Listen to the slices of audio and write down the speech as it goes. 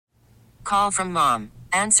Call from mom.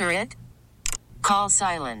 Answer it. Call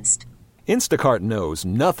silenced. Instacart knows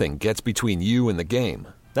nothing gets between you and the game.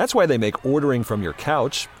 That's why they make ordering from your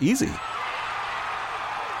couch easy.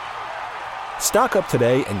 Stock up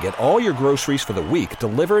today and get all your groceries for the week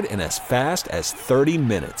delivered in as fast as 30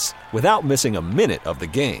 minutes without missing a minute of the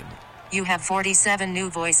game. You have 47 new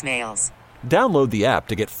voicemails. Download the app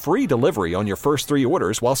to get free delivery on your first 3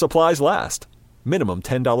 orders while supplies last. Minimum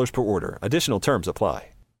 $10 per order. Additional terms apply.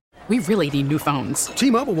 We really need new phones.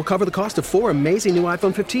 T-Mobile will cover the cost of 4 amazing new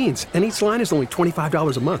iPhone 15s, and each line is only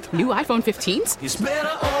 $25 a month. New iPhone 15s? It's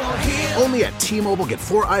better over here. Only at T-Mobile, get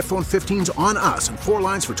 4 iPhone 15s on us and 4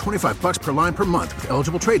 lines for $25 per line per month with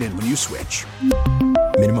eligible trade-in when you switch.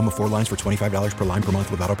 Minimum of 4 lines for $25 per line per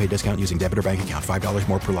month with autopay discount using debit or bank account. $5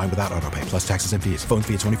 more per line without autopay, plus taxes and fees. Phone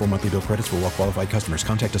fee at 24 monthly bill credits for well-qualified customers.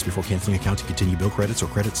 Contact us before canceling account to continue bill credits or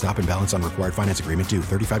credit stop and balance on required finance agreement due.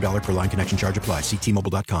 $35 per line connection charge applies. See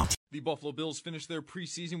T-Mobile.com. The Buffalo Bills finished their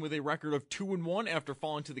preseason with a record of 2-1 after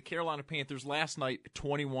falling to the Carolina Panthers last night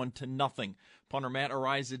 21-0. Punter Matt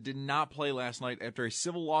Araiza did not play last night after a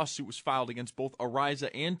civil lawsuit was filed against both Araiza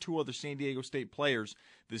and 2 other San Diego State players.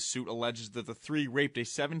 This suit alleges that the 3 raped a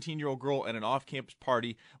 17-year-old girl at an off-campus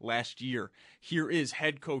party last year. Here is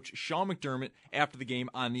head coach Sean McDermott after the game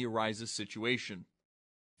on the Araiza situation.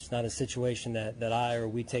 It's not a situation that I or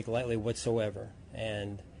we take lightly whatsoever,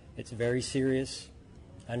 and it's very serious.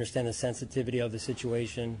 I understand the sensitivity of the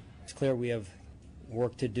situation. It's clear we have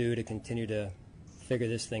work to do to continue to figure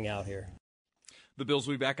this thing out here. The Bills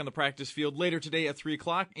will be back on the practice field later today at 3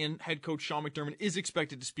 o'clock, and head coach Sean McDermott is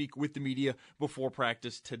expected to speak with the media before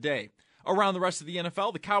practice today. Around the rest of the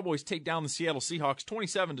NFL, the Cowboys take down the Seattle Seahawks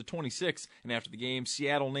 27-26, and after the game,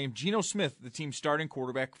 Seattle named Geno Smith the team's starting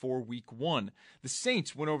quarterback for Week 1. The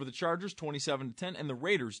Saints win over the Chargers 27-10, and the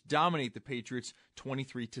Raiders dominate the Patriots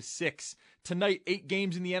 23-6. Tonight, 8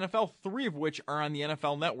 games in the NFL, 3 of which are on the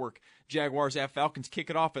NFL Network. Jaguars at Falcons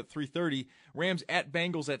kick it off at 3:30, Rams at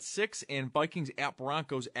Bengals at 6, and Vikings at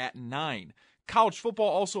Broncos at 9. College football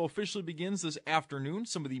also officially begins this afternoon.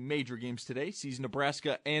 Some of the major games today sees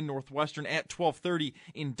Nebraska and Northwestern at 12:30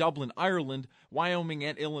 in Dublin, Ireland, Wyoming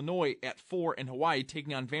at Illinois at 4, and Hawaii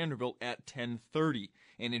taking on Vanderbilt at 10:30.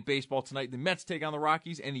 And in baseball tonight, the Mets take on the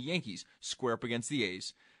Rockies and the Yankees square up against the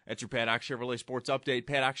A's. That's your Paddock Chevrolet Sports Update.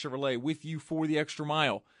 Paddock Chevrolet with you for the extra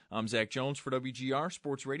mile. I'm Zach Jones for WGR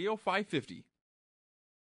Sports Radio 550.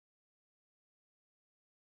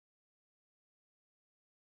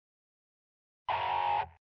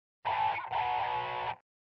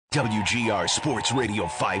 WGR Sports Radio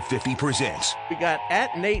 550 presents. We got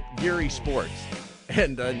at Nate Geary Sports.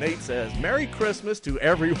 And Nate says, Merry Christmas to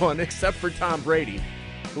everyone except for Tom Brady,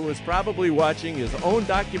 who is probably watching his own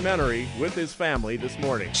documentary with his family this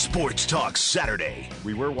morning. Sports Talk Saturday.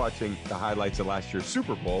 We were watching the highlights of last year's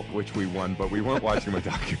Super Bowl, which we won, but we weren't watching a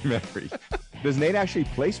documentary. Does Nate actually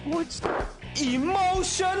play sports?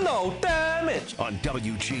 Emotional damage. On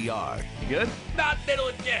WGR. You good? Not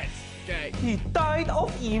little kids. Okay. He died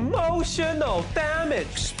of emotional damage.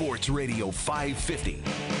 Sports Radio 550.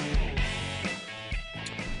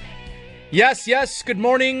 Yes. Good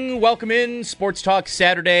morning. Welcome in. Sports Talk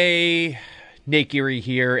Saturday. Nate Geary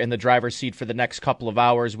here in the driver's seat for the next couple of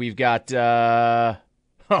hours. We've got, I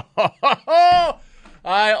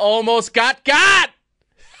almost got!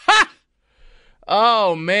 Ha!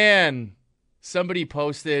 Oh, man. Somebody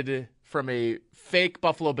posted from a fake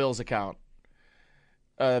Buffalo Bills account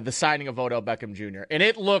the signing of Odell Beckham Jr., and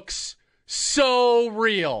it looks so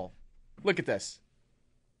real. Look at this.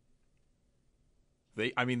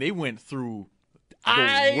 They went through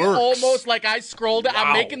I scrolled. Wow.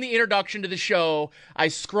 I'm making the introduction to the show. I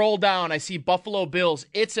scroll down. I see Buffalo Bills.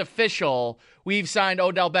 It's official. We've signed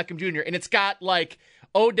Odell Beckham Jr., and it's got like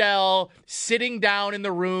Odell sitting down in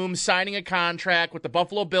the room, signing a contract with the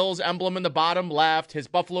Buffalo Bills emblem in the bottom left, his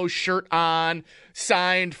Buffalo shirt on,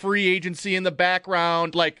 signed free agency in the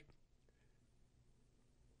background. Like,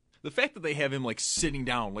 the fact that they have him like sitting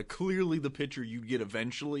down, like clearly the picture you'd get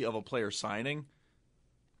eventually of a player signing,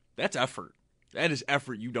 that's effort. That is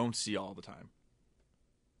effort you don't see all the time.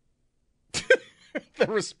 The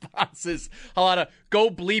response is a lot of "go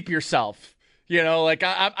bleep yourself." You know, like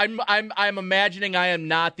I'm imagining I am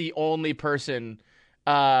not the only person.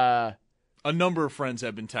 A number of friends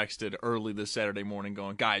have been texted early this Saturday morning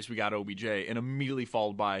going, guys, we got OBJ, and immediately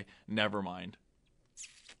followed by, never mind.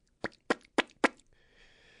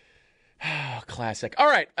 Classic. All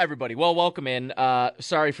right, everybody. Well, welcome in.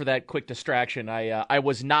 Sorry for that quick distraction. I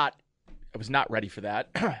was not ready for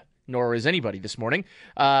that, nor is anybody this morning.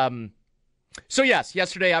 So yes,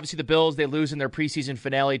 yesterday, obviously the Bills, they lose in their preseason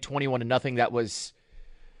finale 21-0.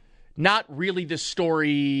 not really the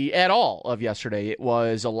story at all of yesterday. It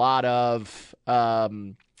was a lot of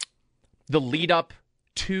the lead up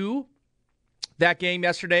to that game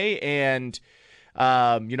yesterday, and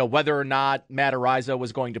whether or not Matt Araiza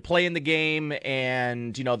was going to play in the game.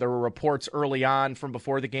 And, there were reports early on from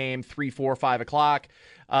before the game, 3, 4, 5 o'clock,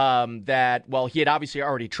 that, he had obviously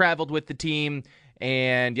already traveled with the team.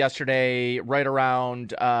 And yesterday, right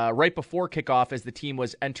before kickoff, as the team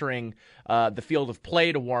was entering the field of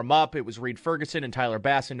play to warm up, it was Reed Ferguson and Tyler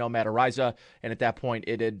Bass and no Matt Araiza. And at that point,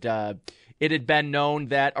 it had been known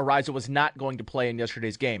that Araiza was not going to play in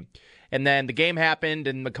yesterday's game. And then the game happened,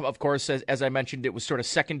 and of course, as I mentioned, it was sort of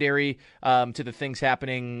secondary to the things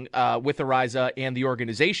happening with Araiza and the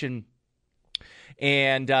organization.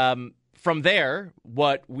 And from there,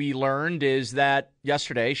 what we learned is that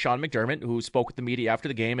yesterday, Sean McDermott, who spoke with the media after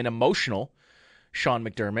the game, an emotional Sean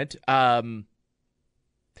McDermott,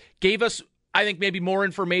 gave us, I think, maybe more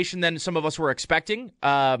information than some of us were expecting.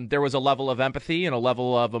 There was a level of empathy and a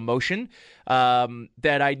level of emotion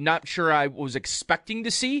that I'm not sure I was expecting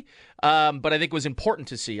to see, but I think it was important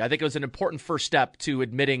to see. I think it was an important first step to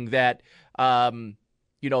admitting that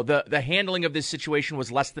the handling of this situation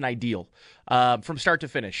was less than ideal from start to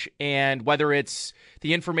finish. And whether it's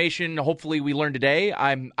the information hopefully we learned today,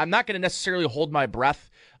 I'm not going to necessarily hold my breath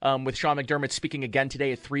with Sean McDermott speaking again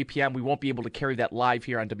today at 3 p.m. We won't be able to carry that live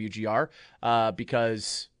here on WGR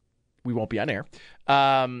because we won't be on air.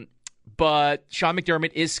 But Sean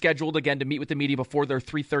McDermott is scheduled again to meet with the media before their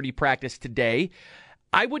 3:30 practice today.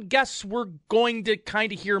 I would guess we're going to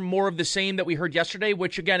kind of hear more of the same that we heard yesterday,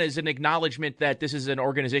 which, again, is an acknowledgement that this is an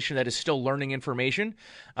organization that is still learning information.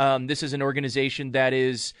 This is an organization that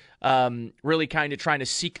is really kind of trying to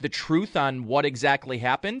seek the truth on what exactly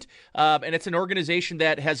happened. And it's an organization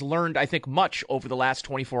that has learned, I think, much over the last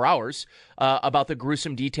 24 hours about the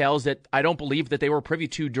gruesome details that I don't believe that they were privy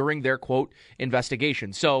to during their, quote,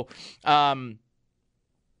 investigation. So,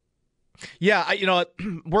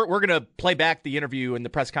 we're going to play back the interview and the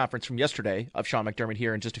press conference from yesterday of Sean McDermott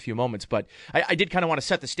here in just a few moments. But I did kind of want to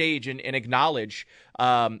set the stage and acknowledge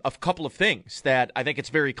a couple of things that I think it's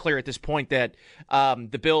very clear at this point that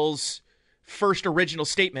the Bills' first original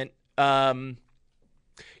statement, I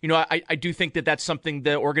do think that that's something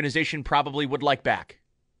the organization probably would like back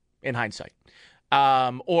in hindsight.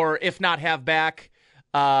 Or if not have back,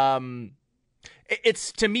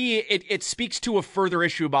 it's, to me, it speaks to a further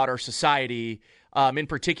issue about our society, in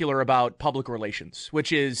particular about public relations,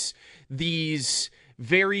 which is these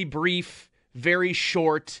very brief, very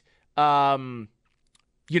short,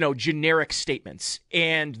 generic statements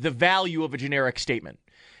and the value of a generic statement.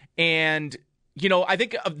 And, I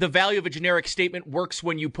think the value of a generic statement works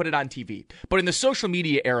when you put it on TV. But in the social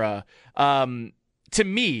media era, to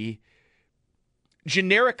me,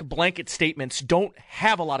 generic blanket statements don't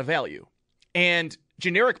have a lot of value. And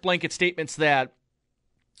generic blanket statements that,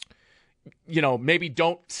 maybe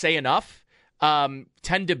don't say enough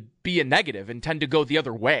tend to be a negative and tend to go the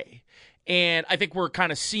other way. And I think we're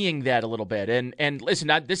kind of seeing that a little bit. And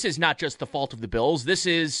listen, this is not just the fault of the Bills. This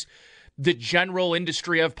is the general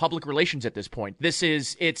industry of public relations at this point.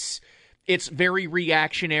 It's very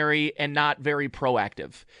reactionary and not very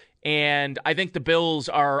proactive. And I think the Bills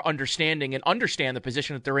are understand the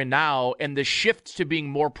position that they're in now, and the shift to being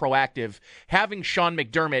more proactive, having Sean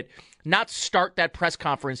McDermott not start that press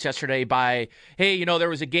conference yesterday by, hey, there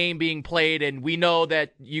was a game being played, and we know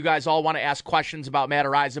that you guys all want to ask questions about Matt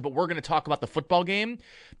Araiza, but we're going to talk about the football game.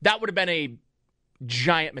 That would have been a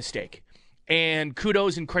giant mistake. And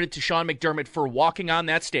kudos and credit to Sean McDermott for walking on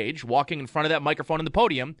that stage, walking in front of that microphone on the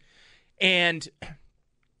podium, and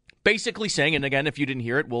basically saying, and again, if you didn't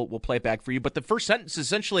hear it, we'll play it back for you, but the first sentence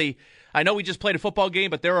essentially, I know we just played a football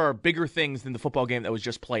game, but there are bigger things than the football game that was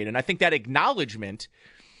just played. And I think that acknowledgement,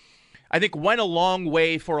 went a long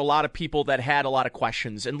way for a lot of people that had a lot of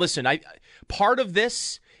questions. And listen, part of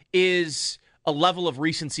this is a level of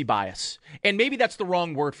recency bias. And maybe that's the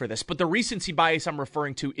wrong word for this, but the recency bias I'm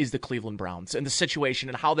referring to is the Cleveland Browns and the situation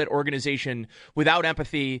and how that organization, without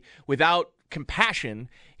empathy, without compassion,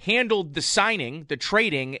 handled the signing, the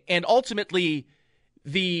trading, and ultimately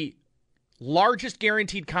the largest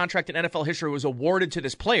guaranteed contract in NFL history was awarded to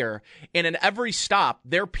this player. And in every stop,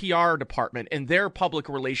 their PR department and their public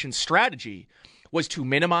relations strategy was to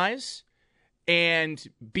minimize and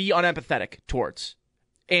be unempathetic towards.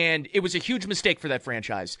 And it was a huge mistake for that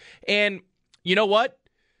franchise. And you know what?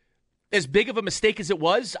 As big of a mistake as it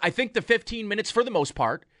was, I think the 15 minutes, for the most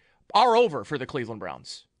part, are over for the Cleveland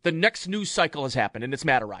Browns. The next news cycle has happened, and it's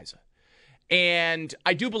Matt Araiza. And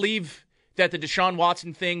I do believe that the Deshaun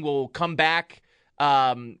Watson thing will come back,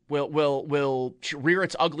 will rear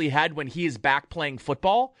its ugly head when he is back playing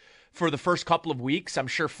football. for the first couple of weeks. I'm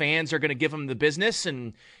sure fans are going to give him the business,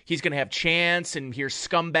 and he's going to have chants and hear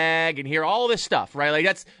scumbag and hear all this stuff, right?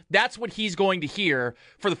 Like that's what he's going to hear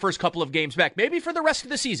for the first couple of games back, maybe for the rest of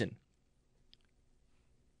the season.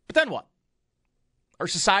 But then what? Our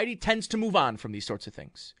society tends to move on from these sorts of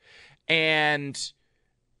things. And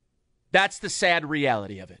that's the sad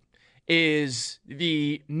reality of it, is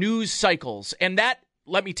the news cycles. And that,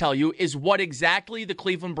 let me tell you, is what exactly the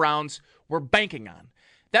Cleveland Browns were banking on.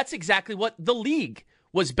 That's exactly what the league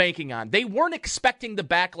was banking on. They weren't expecting the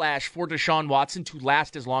backlash for Deshaun Watson to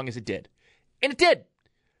last as long as it did. And it did.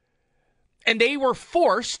 And they were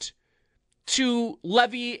forced to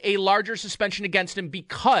levy a larger suspension against him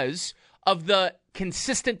because of the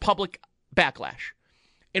consistent public backlash.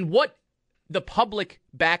 And what the public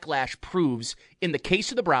backlash proves in the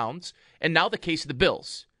case of the Browns and now the case of the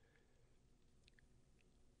Bills,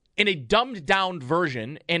 in a dumbed down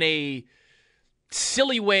version, in a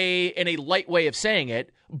silly way, in a light way of saying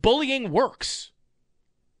it, bullying works.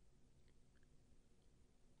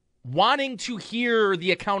 Wanting to hear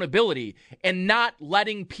the accountability and not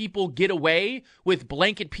letting people get away with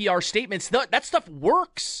blanket PR statements, that stuff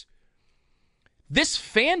works. This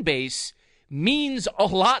fan base means a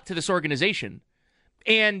lot to this organization.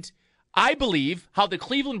 And I believe how the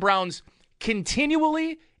Cleveland Browns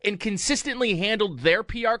continually and consistently handled their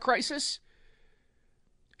PR crisis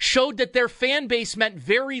showed that their fan base meant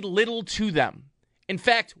very little to them. In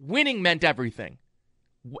fact, winning meant everything,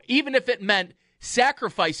 even if it meant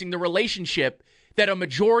sacrificing the relationship that a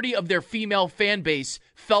majority of their female fan base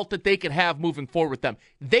felt that they could have moving forward with them.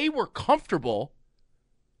 They were comfortable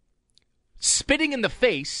spitting in the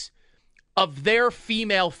face of their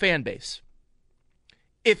female fan base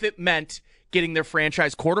if it meant getting their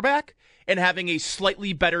franchise quarterback and having a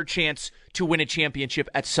slightly better chance to win a championship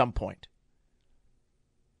at some point.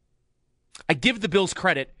 I give the Bills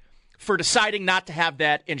credit for deciding not to have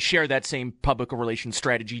that and share that same public relations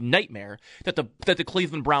strategy nightmare that the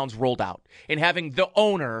Cleveland Browns rolled out, and having the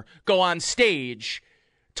owner go on stage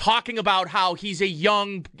talking about how he's a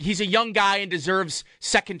young guy and deserves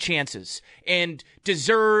second chances and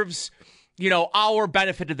deserves, our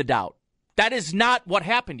benefit of the doubt. That is not what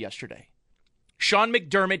happened yesterday. Sean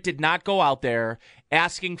McDermott did not go out there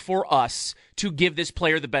asking for us to give this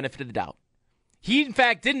player the benefit of the doubt. He, in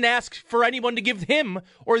fact, didn't ask for anyone to give him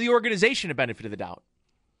or the organization a benefit of the doubt.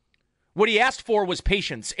 What he asked for was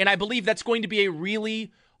patience, and I believe that's going to be a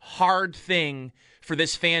really hard thing for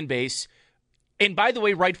this fan base, and by the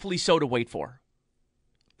way, rightfully so, to wait for.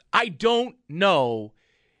 I don't know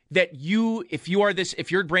that if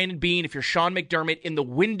you're Brandon Beane, if you're Sean McDermott, in the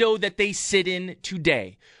window that they sit in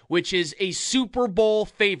today, which is a Super Bowl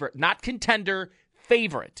favorite, not contender,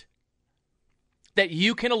 favorite, that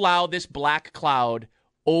you can allow this black cloud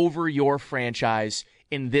over your franchise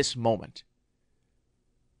in this moment.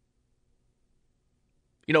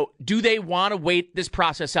 Do they want to wait this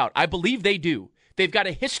process out? I believe they do. They've got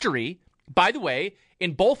a history, by the way,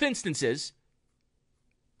 in both instances,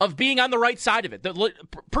 of being on the right side of it,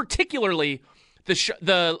 particularly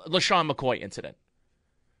the LaShawn McCoy incident.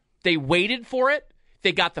 They waited for it,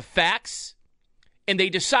 they got the facts, and they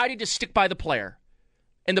decided to stick by the player.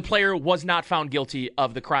 And the player was not found guilty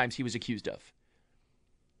of the crimes he was accused of.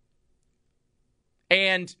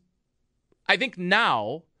 And I think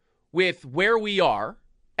now, with where we are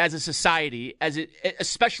as a society,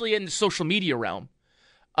 especially in the social media realm,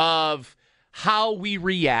 of how we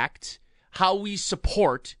react, how we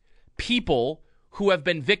support people who have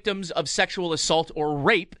been victims of sexual assault or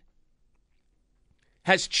rape,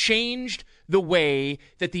 has changed the way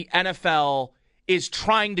that the NFL is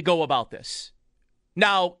trying to go about this.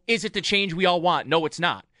 Now, is it the change we all want? No, it's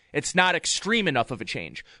not. It's not extreme enough of a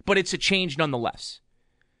change, but it's a change nonetheless.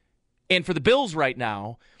 And for the Bills right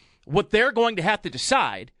now, what they're going to have to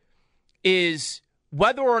decide is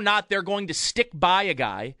whether or not they're going to stick by a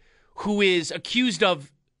guy who is accused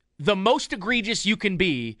of the most egregious you can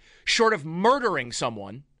be, short of murdering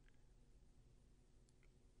someone,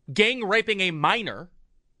 gang raping a minor,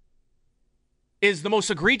 is the most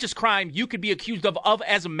egregious crime you could be accused of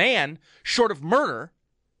as a man, short of murder.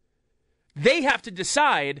 They have to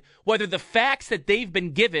decide whether the facts that they've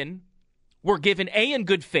been given were given, A, in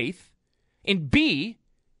good faith, and B,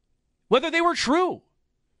 whether they were true.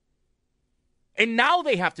 And now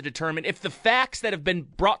they have to determine if the facts that have been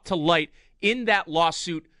brought to light in that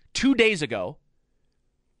lawsuit 2 days ago,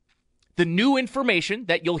 the new information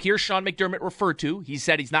that you'll hear Sean McDermott refer to, he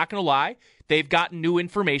said he's not going to lie. They've gotten new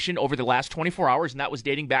information over the last 24 hours, and that was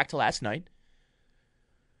dating back to last night.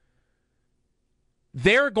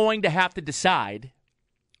 They're going to have to decide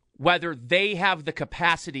whether they have the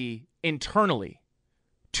capacity internally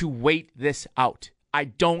to wait this out. I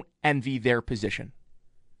don't envy their position.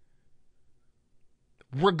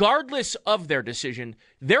 Regardless of their decision,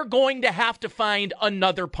 they're going to have to find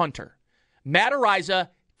another punter. Matt Araiza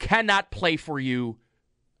cannot play for you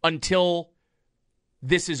until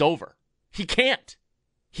this is over. He can't.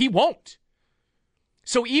 He won't.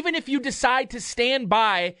 So even if you decide to stand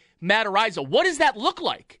by Matt Araiza, what does that look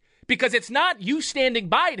like? Because it's not you standing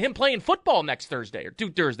by and him playing football next Thursday or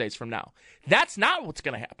 2 Thursdays from now. That's not what's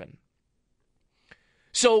going to happen.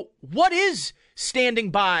 So what is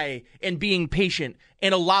standing by and being patient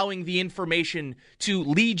and allowing the information to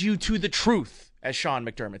lead you to the truth, as Sean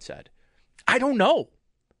McDermott said? I don't know.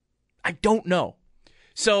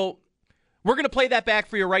 So we're going to play that back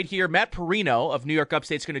for you right here. Matt Perino of New York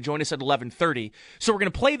Upstate is going to join us at 11:30. So we're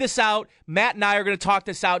going to play this out. Matt and I are going to talk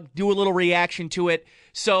this out, do a little reaction to it.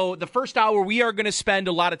 So the first hour, we are going to spend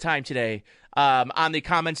a lot of time today on the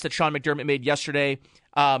comments that Sean McDermott made yesterday.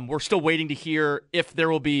 We're still waiting to hear if there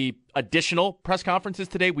will be additional press conferences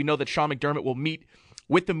today. We know that Sean McDermott will meet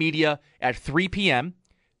with the media at 3 p.m.,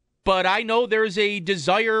 but I know there's a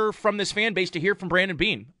desire from this fan base to hear from Brandon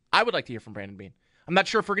Beane. I would like to hear from Brandon Beane. I'm not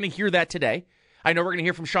sure if we're going to hear that today. I know we're going to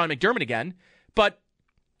hear from Sean McDermott again, but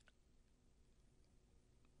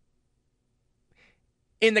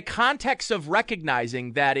in the context of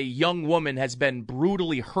recognizing that a young woman has been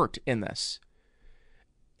brutally hurt in this,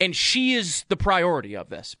 and she is the priority of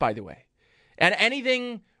this, by the way, and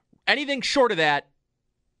anything short of that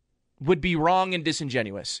would be wrong and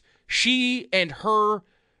disingenuous. She and her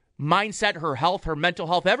mindset, her health, her mental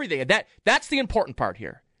health, everything, that's the important part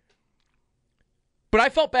here. But I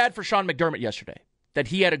felt bad for Sean McDermott yesterday, that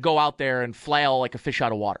he had to go out there and flail like a fish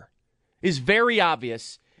out of water. It's very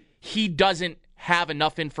obvious he doesn't have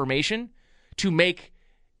enough information to make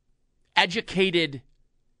educated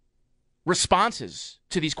responses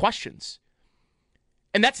to these questions.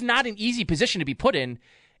 And that's not an easy position to be put in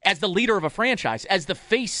as the leader of a franchise, as the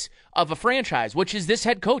face of a franchise, which is this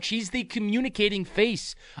head coach. He's the communicating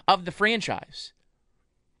face of the franchise.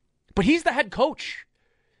 But he's the head coach.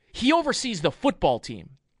 He oversees the football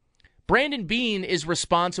team. Brandon Beane is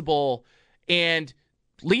responsible, and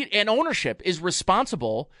ownership is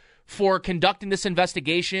responsible for conducting this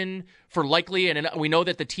investigation, for likely, and we know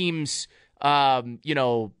that the team's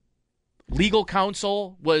legal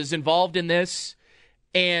counsel was involved in this,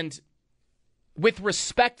 and with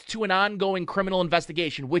respect to an ongoing criminal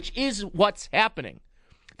investigation, which is what's happening.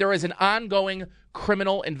 There is an ongoing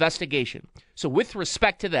criminal investigation. So with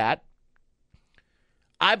respect to that,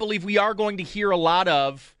 I believe we are going to hear a lot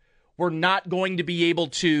of, we're not going to be able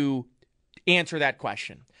to answer that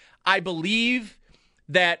question. I believe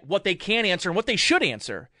that what they can answer and what they should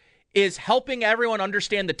answer is helping everyone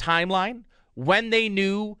understand the timeline, when they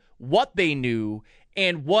knew, what they knew,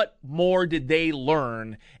 and what more did they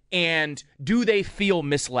learn, and do they feel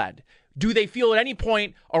misled? Do they feel at any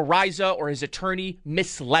point Araiza or his attorney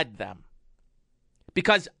misled them?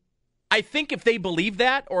 Because I think if they believed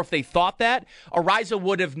that, or if they thought that, Araiza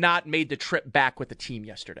would have not made the trip back with the team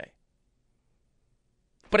yesterday.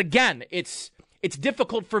 But again, it's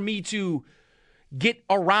difficult for me to get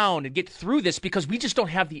around and get through this because we just don't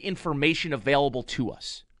have the information available to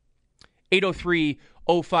us. 803-0551,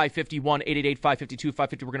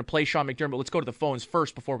 888-552-550. We're going to play Sean McDermott. Let's go to the phones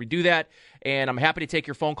first before we do that. And I'm happy to take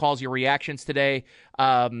your phone calls, your reactions today.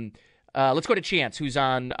 Let's go to Chance, who's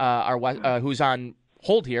on who's on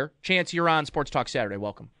hold here. Chance, you're on Sports Talk Saturday.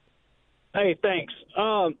 Welcome. Hey, thanks.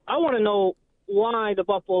 I want to know why the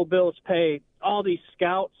Buffalo Bills pay all these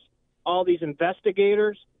scouts, all these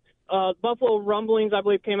investigators. Buffalo Rumblings, I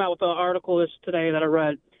believe, came out with an article today that I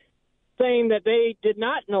read saying that they did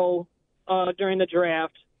not know during the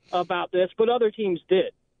draft about this, but other teams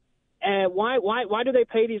did. And why do they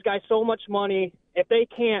pay these guys so much money if they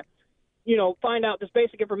can't, find out this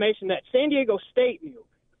basic information that San Diego State knew?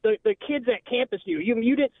 The kids at campus knew.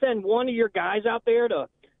 You didn't send one of your guys out there to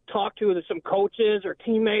talk to some coaches or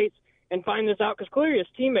teammates and find this out, because clearly his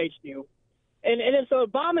teammates knew. And it's an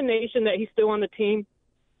abomination that he's still on the team.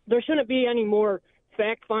 There shouldn't be any more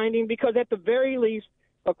fact-finding, because at the very least,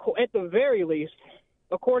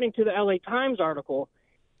 according to the LA Times article,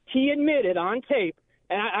 he admitted on tape,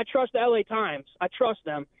 and I trust the LA Times. I trust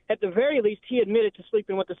them. At the very least, he admitted to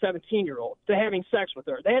sleeping with a 17-year-old, to having sex with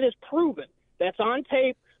her. That is proven. That's on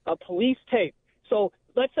tape, a police tape. So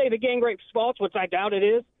let's say the gang rape's false, which I doubt it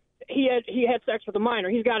is. He had sex with a minor.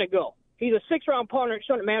 He's got to go. He's a 6th-round partner. It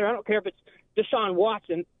shouldn't matter. I don't care if it's Deshaun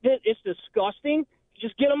Watson. It's disgusting.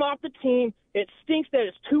 Just get him off the team. It stinks that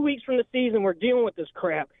it's 2 weeks from the season. We're dealing with this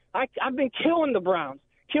crap. I've been killing the Browns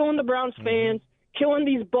fans, killing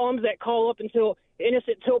these bums that call up until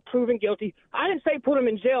innocent till proven guilty. I didn't say put him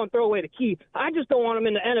in jail and throw away the key. I just don't want him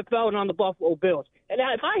in the NFL and on the Buffalo Bills. And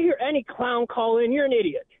if I hear any clown call in, you're an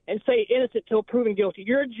idiot, and say innocent till proven guilty,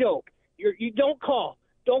 you're a joke. You don't call.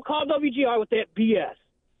 Don't call WGR with that BS.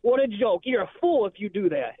 What a joke. You're a fool if you do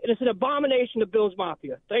that. And it's an abomination to Bills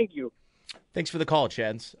Mafia. Thank you. Thanks for the call,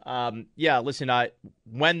 Chance. Yeah, listen,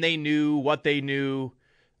 when they knew what they knew,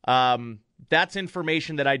 that's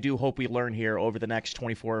information that I do hope we learn here over the next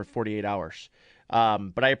 24 or 48 hours.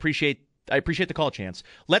 But I appreciate the call, Chance.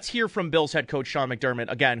 Let's hear from Bills head coach Sean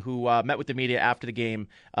McDermott, again, who met with the media after the game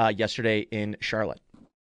yesterday in Charlotte.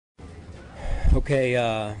 Okay,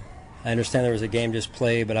 I understand there was a game just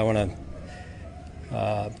played, but I want to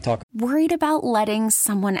talk. Worried about letting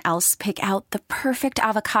someone else pick out the perfect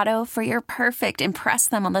avocado for your perfect impress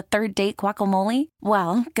them on the third date guacamole?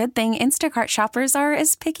 Well, good thing Instacart shoppers are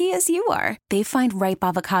as picky as you are. They find ripe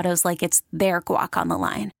avocados like it's their guac on the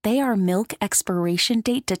line. They are milk expiration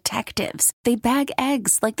date detectives. They bag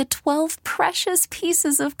eggs like the 12 precious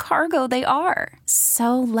pieces of cargo they are.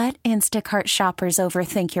 So let Instacart shoppers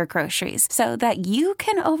overthink your groceries so that you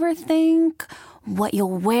can overthink what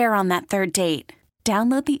you'll wear on that third date.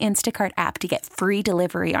 Download the Instacart app to get free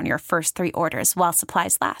delivery on your first 3 orders while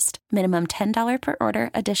supplies last. Minimum $10 per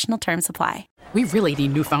order. Additional terms apply. We really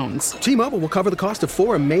need new phones. T-Mobile will cover the cost of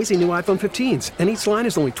 4 amazing new iPhone 15s, and each line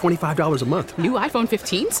is only $25 a month. New iPhone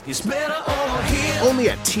 15s? It's better over here. Only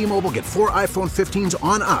at T-Mobile, get 4 iPhone 15s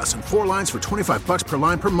on us and 4 lines for $25 per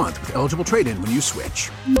line per month with eligible trade-in when you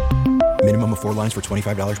switch. Minimum of 4 lines for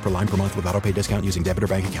 $25 per line per month with autopay discount using debit or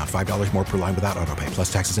bank account. $5 more per line without autopay,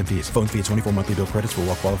 plus taxes and fees. Phone fee at 24 monthly bill credits for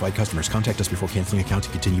well-qualified customers. Contact us before canceling account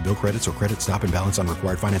to continue bill credits or credit stop and balance on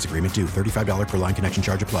required finance agreement due. $35 per line connection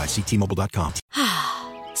charge applies. See T-Mobile.com.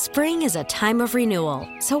 Spring is a time of renewal,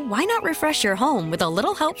 so why not refresh your home with a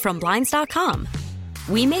little help from Blinds.com?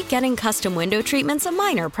 We make getting custom window treatments a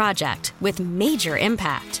minor project with major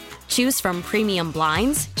impact. Choose from premium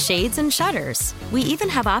blinds, shades, and shutters. We even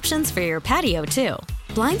have options for your patio, too.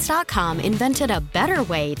 Blinds.com invented a better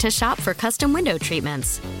way to shop for custom window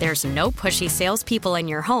treatments. There's no pushy salespeople in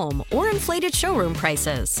your home or inflated showroom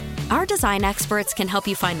prices. Our design experts can help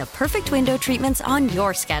you find the perfect window treatments on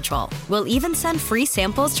your schedule. We'll even send free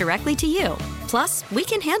samples directly to you. Plus, we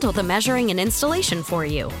can handle the measuring and installation for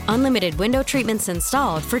you. Unlimited window treatments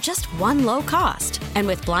installed for just one low cost. And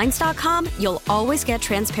with Blinds.com, you'll always get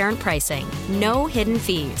transparent pricing. No hidden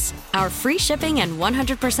fees. Our free shipping and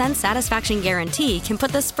 100% satisfaction guarantee can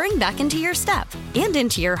put the spring back into your step and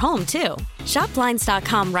into your home, too. Shop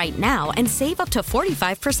Blinds.com right now and save up to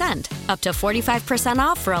 45%. Up to 45%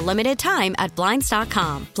 off for a limited time at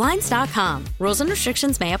Blinds.com. Blinds.com. Rules and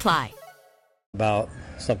restrictions may apply. About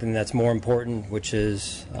something that's more important, which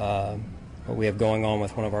is what we have going on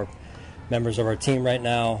with one of our members of our team right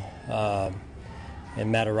now,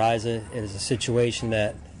 and Matt Araiza. It is a situation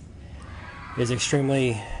that is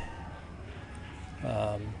extremely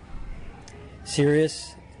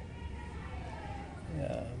serious.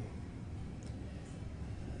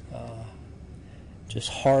 Just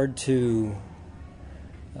hard to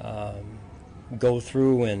go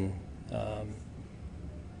through, and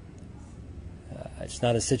it's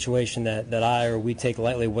not a situation that I or we take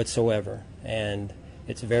lightly whatsoever, and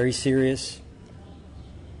it's very serious.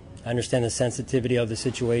 I understand the sensitivity of the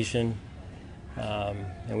situation, and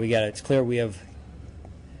it's clear we have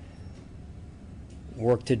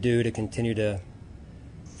work to do to continue to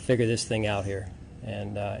figure this thing out here,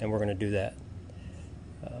 and we're going to do that.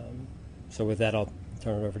 So with that, I'll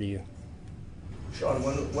turn it over to you. Sean,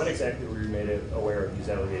 when exactly were you made aware of these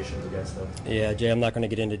allegations against them? Yeah, Jay, I'm not going to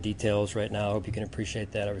get into details right now. I hope you can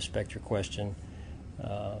appreciate that. I respect your question.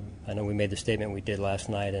 I know we made the statement we did last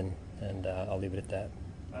night, and I'll leave it at that.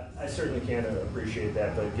 I certainly can appreciate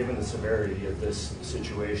that, but given the severity of this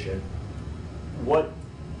situation, what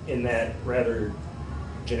in that rather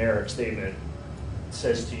generic statement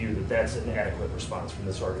says to you that that's an adequate response from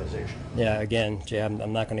this organization? Yeah, again, Jay,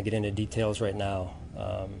 I'm not going to get into details right now,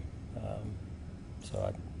 so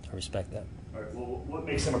I respect that. All right, well, what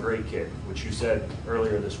makes him a great kid, which you said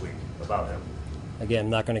earlier this week about him? Again,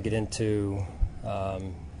 I'm not going to get into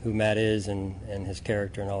who Matt is and his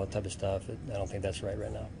character and all that type of stuff. I don't think that's right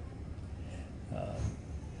now.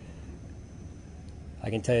 I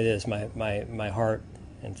can tell you this, my heart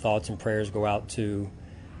and thoughts and prayers go out to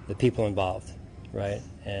the people involved, right?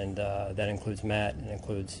 And that includes Matt, and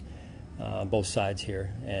includes both sides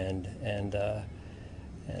here, and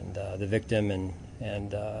the victim and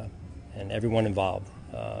everyone involved.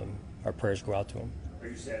 Our prayers go out to him. Are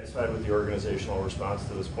you satisfied with the organizational response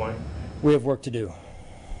to this point? We have work to do.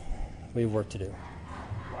 We have work to do.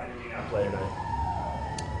 Why did he not play tonight?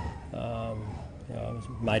 it was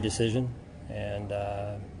my decision, and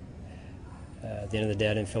at the end of the day,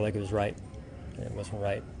 I didn't feel like it was right. It wasn't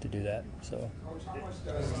right to do that. So. How much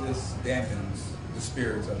does this dampen the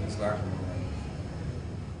spirits of this locker room?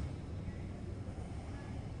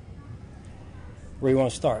 Where you want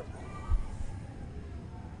to start?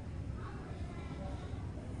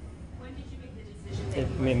 When did you make the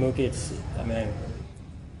decision? Mookie,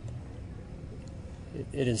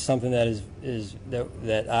 it is something that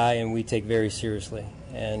that I and we take very seriously,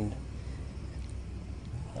 and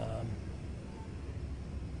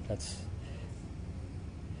that's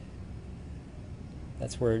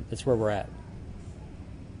where we're at.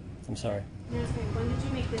 I'm sorry. When did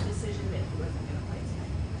you make the decision that he wasn't going to play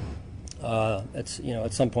tonight?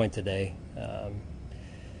 At some point today.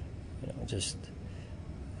 Just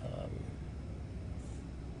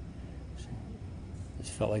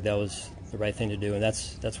felt like that was the right thing to do, and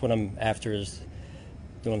that's what I'm after, is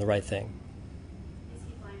doing the right thing. Is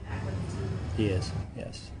he flying back with the team? He is,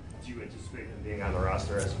 yes. Do you anticipate him being on the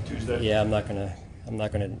roster as of Tuesday? Yeah, I'm not gonna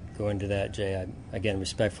go into that, Jay. Again,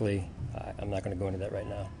 respectfully, I'm not gonna go into that right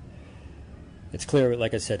now. It's clear,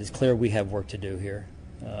 like I said, it's clear we have work to do here,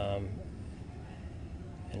 and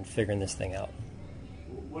figuring this thing out.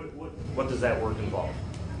 What does that work involve?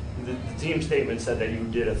 The team statement said that you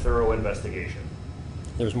did a thorough investigation.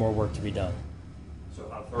 There's more work to be done. So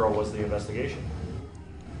how thorough was the investigation?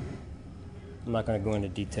 I'm not going to go into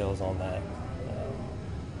details on that.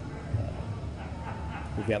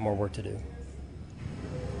 We've got more work to do.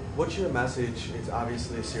 What's your message? It's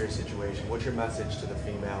obviously a serious situation. What's your message to the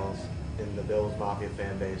females in the Bills Mafia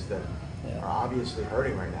fan base that are obviously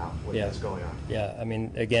hurting right now with what's going on? Yeah,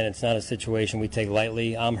 again, it's not a situation we take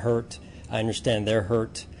lightly. I'm hurt. I understand they're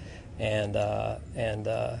hurt, and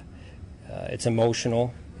it's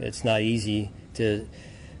emotional. It's not easy to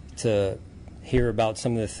hear about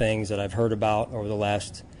some of the things that I've heard about over the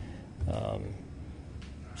last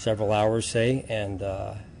several hours, say, and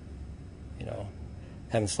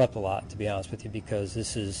haven't slept a lot, to be honest with you, because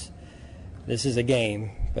this is a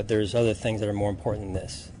game, but there's other things that are more important than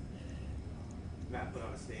this. Matt put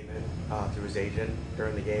out a statement through his agent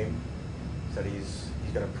during the game. Said he's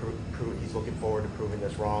going to prove he's looking forward to proving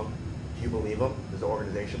this wrong. Do you believe him? Does the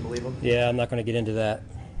organization believe him? Yeah, I'm not going to get into that.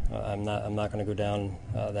 I'm not going to go down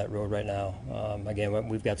that road right now. Again,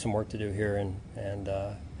 we've got some work to do here, and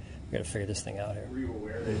we've got to figure this thing out here. Were you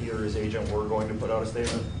aware that he or his agent were going to put out a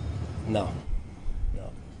statement? No.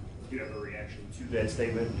 Do you have a reaction to that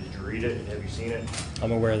statement? Did you read it? Have you seen it?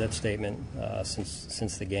 I'm aware of that statement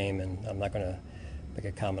since the game, and I'm not going to make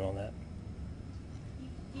a comment on that.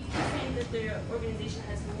 You keep saying that the organization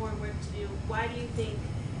has more work to do. Why do you think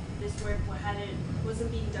this work wasn't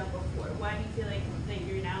being done before? Why do you feel like that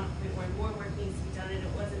you're now at a point where more work needs to be done and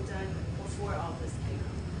it wasn't done before all this came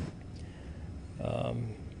up?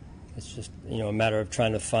 It's just a matter of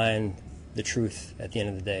trying to find the truth at the end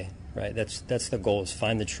of the day, right? That's the goal, is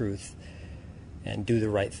find the truth and do the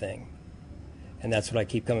right thing. And that's what I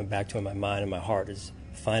keep coming back to in my mind and my heart, is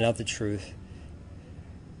find out the truth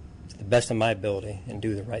to the best of my ability and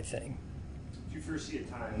do the right thing. Do you foresee a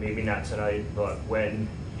time, maybe not tonight, but when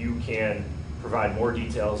you can provide more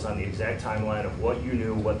details on the exact timeline of what you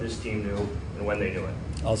knew, what this team knew, and when they knew it?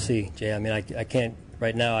 I'll see, Jay. I can't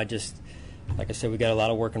right now. Like I said, we got a lot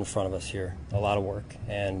of work in front of us here, a lot of work,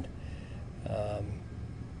 and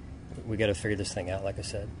we got to figure this thing out, like I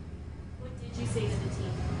said. What did you say to the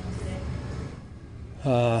team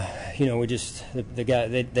today? We just, the guy,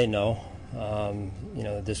 they know,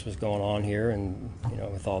 that this was going on here, and,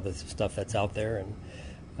 with all the stuff that's out there, and,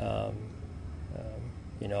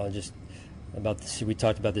 just about we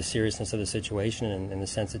talked about the seriousness of the situation and the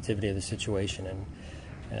sensitivity of the situation,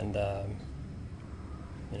 and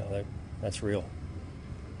that's real.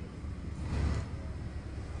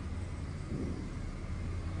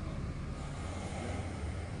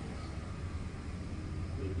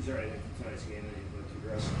 Is there anything from tonight's game that you'd like to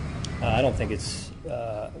address? I don't think it's,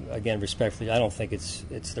 again, respectfully, I don't think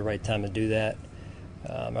it's the right time to do that.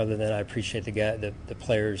 Other than I appreciate the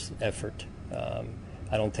players' effort.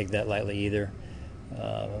 I don't take that lightly either.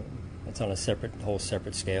 It's on a whole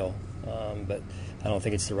separate scale. But I don't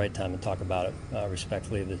think it's the right time to talk about it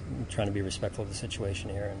respectfully. Trying to be respectful of the situation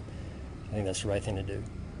here, and I think that's the right thing to do.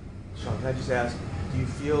 Sean, can I just ask, do you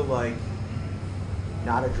feel like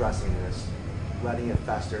not addressing this, letting it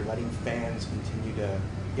fester, letting fans continue to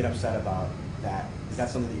get upset about that, is that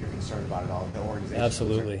something that you're concerned about at all, the organization?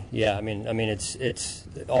 Absolutely, yeah. It's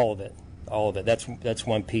all of it, That's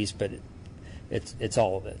one piece, but it's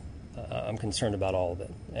all of it. I'm concerned about all of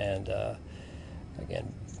it, and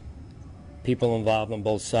again, people involved on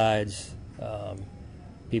both sides.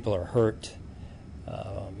 People are hurt.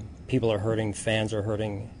 People are hurting, fans are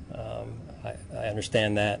hurting. I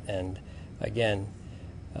understand that, and again,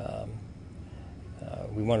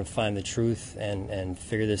 we want to find the truth and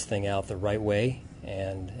figure this thing out the right way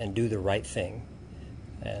and do the right thing.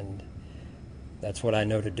 And that's what I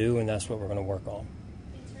know to do, and that's what we're going to work on.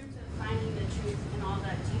 In terms of finding the truth and all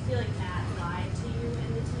that, do you feel like Matt lied to you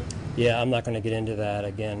and the team? Yeah, I'm not going to get into that.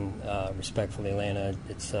 Again, respectfully, Lana,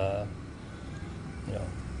 it's,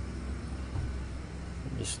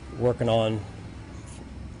 just working on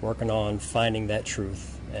finding that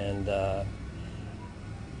truth, and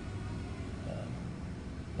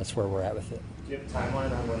that's where we're at with it. Do you have a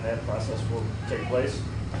timeline on when that process will take place?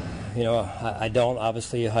 I don't.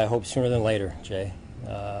 Obviously, I hope sooner than later, Jay.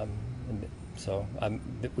 So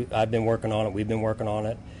I've been working on it. We've been working on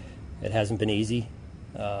it. It hasn't been easy.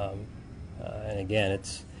 And again,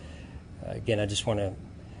 I just want to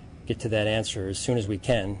get to that answer as soon as we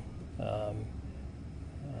can.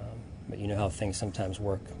 But you know how things sometimes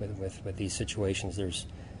work with these situations. There's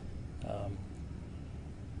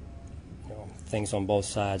things on both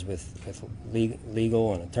sides with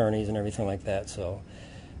legal and attorneys and everything like that. So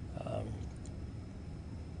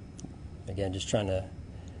again, just trying to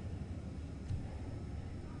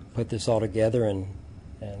put this all together and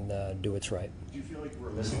do what's right. Do you feel like you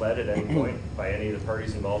were misled at any point by any of the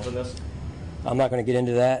parties involved in this? I'm not going to get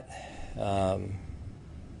into that.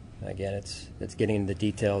 Again, it's getting into the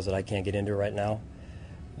details that I can't get into right now.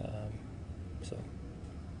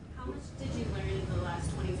 How much did you learn in the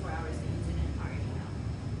last 24 hours that you didn't already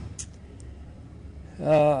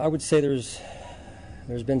know? I would say there's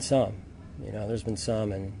been some. There's been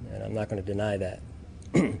some, and I'm not going to deny that.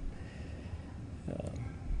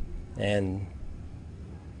 And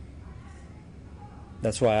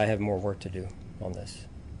that's why I have more work to do on this.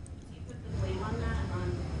 Do you put the blame on that,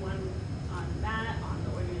 on Matt, on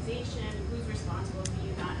the organization? Who's responsible for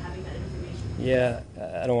you not having that information? Yeah,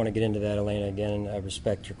 I don't want to get into that, Elena. Again, I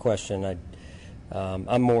respect your question.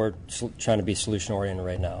 I'm more trying to be solution-oriented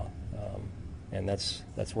right now, and that's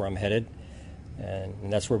where I'm headed,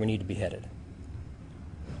 and that's where we need to be headed.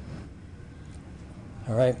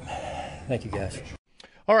 All right. Thank you, guys.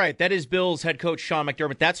 All right, that is Bills head coach Sean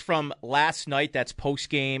McDermott. That's from last night. That's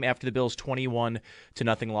post-game after the Bills' 21-0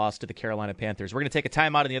 loss to the Carolina Panthers. We're going to take a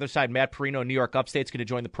timeout on the other side. Matt Perino, New York Upstate, is going to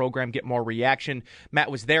join the program, get more reaction. Matt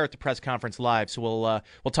was there at the press conference live, so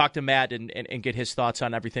we'll talk to Matt and get his thoughts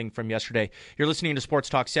on everything from yesterday. You're listening to Sports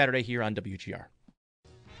Talk Saturday here on WGR.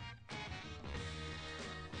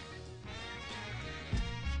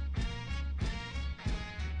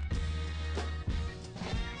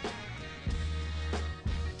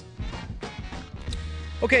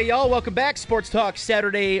 Okay, y'all, welcome back. Sports Talk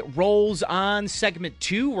Saturday rolls on. Segment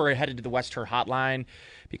 2, we're headed to the West Her Hotline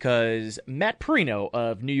because Matt Perino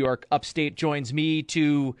of New York Upstate joins me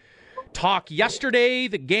to talk yesterday,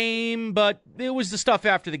 the game, but it was the stuff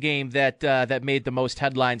after the game that made the most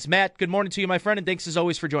headlines. Matt, good morning to you, my friend, and thanks as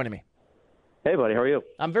always for joining me. Hey, buddy, how are you?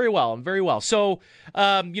 I'm very well. So,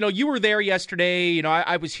 you were there yesterday.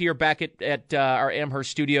 I was here back at our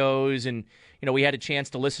Amherst studios, and we had a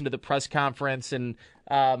chance to listen to the press conference, and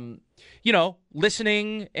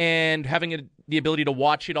listening and having the ability to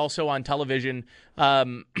watch it also on television.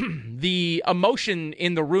 The emotion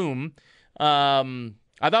in the room, I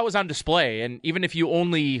thought was on display. And even if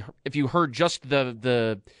you heard just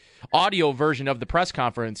the audio version of the press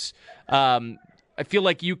conference, I feel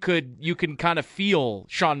like you can kind of feel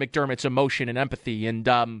Sean McDermott's emotion and empathy.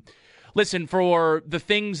 And listen, for the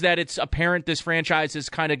things that it's apparent this franchise has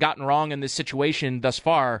kind of gotten wrong in this situation thus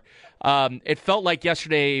far, it felt like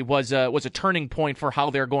yesterday was a turning point for how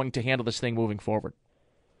they're going to handle this thing moving forward.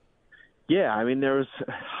 Yeah, I mean,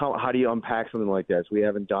 how do you unpack something like this? We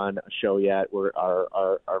haven't done a show yet.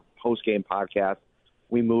 Our post-game podcast,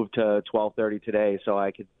 we moved to 12:30 today, so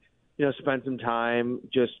I could spend some time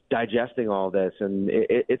just digesting all this, and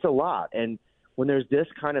it's a lot. And when there's this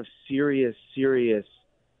kind of serious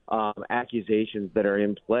accusations that are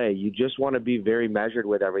in play, you just want to be very measured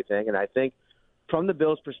with everything. And I think from the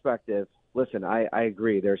Bills' perspective, listen, I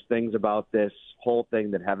agree. There's things about this whole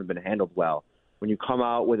thing that haven't been handled well. When you come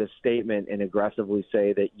out with a statement and aggressively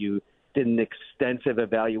say that you did an extensive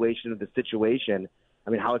evaluation of the situation, I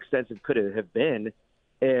mean, how extensive could it have been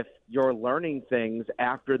if you're learning things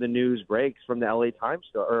after the news breaks from the LA Times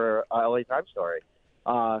story?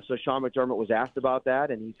 So Sean McDermott was asked about that,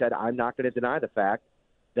 and he said, I'm not going to deny the fact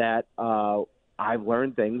that I've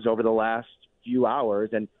learned things over the last few hours,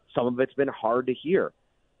 and some of it's been hard to hear.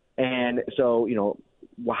 And so,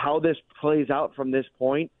 how this plays out from this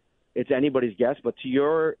point, it's anybody's guess. But to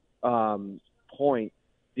your point,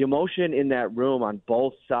 the emotion in that room on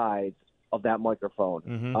both sides of that microphone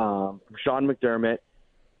from Sean McDermott.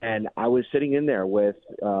 And I was sitting in there with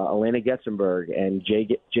Elena Getzenberg and Jay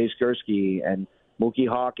Skursky and Mookie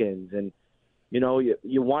Hawkins. And,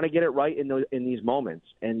 you want to get it right in these moments.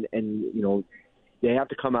 And they have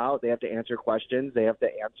to come out. They have to answer questions. They have to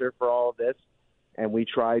answer for all of this. And we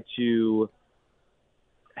try to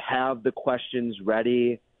have the questions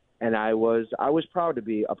ready. And I was proud to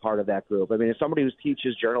be a part of that group. I mean, as somebody who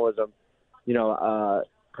teaches journalism,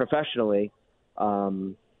 professionally,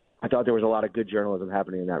 I thought there was a lot of good journalism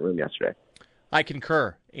happening in that room yesterday. I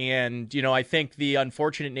concur. And, I think the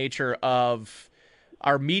unfortunate nature of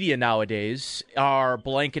our media nowadays are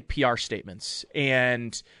blanket PR statements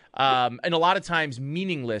and a lot of times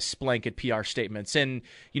meaningless blanket PR statements. And,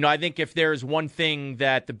 I think if there's one thing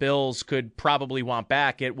that the Bills could probably want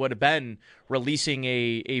back, it would have been releasing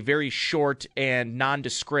a very short and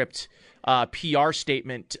nondescript PR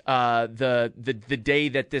statement the day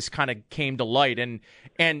that this kind of came to light. And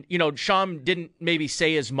Sean didn't maybe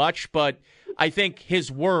say as much, but I think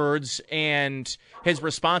his words and his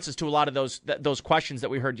responses to a lot of those questions that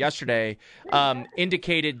we heard yesterday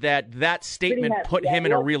indicated that statement put him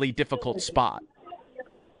in a really difficult spot.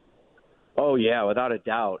 Oh, yeah, without a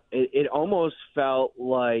doubt. It almost felt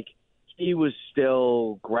like he was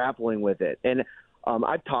still grappling with it. And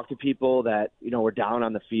I've talked to people that, were down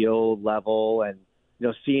on the field level and,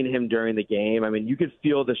 seeing him during the game. I mean, you could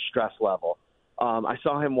feel the stress level. I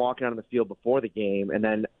saw him walking out on the field before the game, and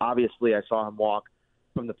then obviously I saw him walk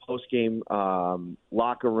from the post-game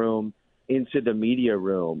locker room into the media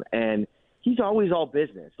room. And he's always all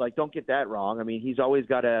business. Like, don't get that wrong. I mean, he's always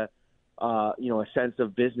got a sense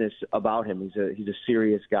of business about him. He's a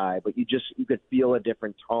serious guy, but you could feel a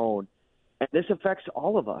different tone. And this affects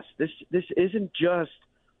all of us. This isn't just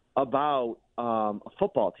about a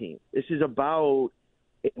football team. This is about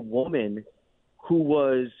a woman who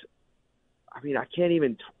was, I mean, I can't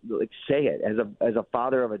even say it as a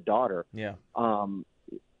father of a daughter. Yeah.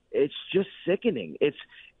 It's just sickening. It's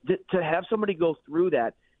to have somebody go through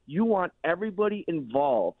that. You want everybody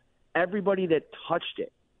involved, everybody that touched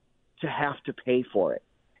it, to have to pay for it.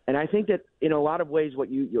 And I think that in a lot of ways, like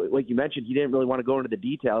you mentioned, he didn't really want to go into the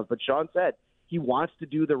details, but Sean said he wants to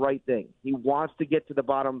do the right thing. He wants to get to the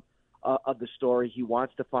bottom of the story. He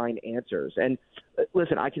wants to find answers. And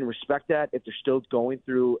listen, I can respect that if they're still going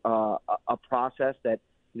through a process that,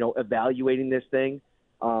 evaluating this thing.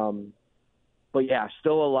 But yeah,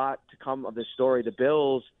 still a lot to come of this story. The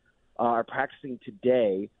Bills are practicing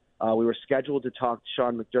today. We were scheduled to talk to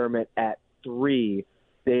Sean McDermott at 3.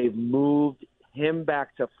 They've moved him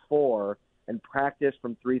back to 4 and practice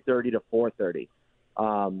from 3:30 to 4:30.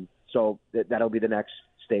 So that'll be the next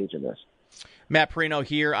stage in this. Matt Perino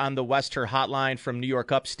here on the Wester Hotline from New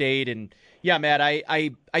York Upstate. And yeah, Matt,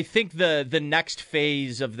 I think the next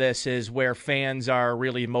phase of this is where fans are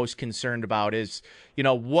really most concerned about is,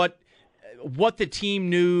 what the team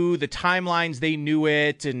knew, the timelines they knew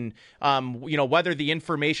it, and, whether the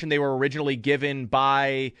information they were originally given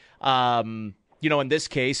by, in this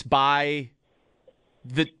case, by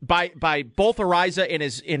both Araiza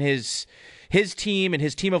and his team and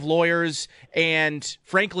his team of lawyers and,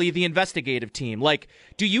 frankly, the investigative team. Like,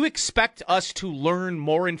 do you expect us to learn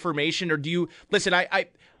more information, or do you – listen,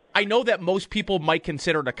 I know that most people might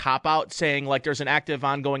consider it a cop-out saying, like, there's an active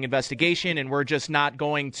ongoing investigation and we're just not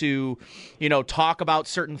going to, talk about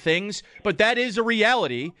certain things, but that is a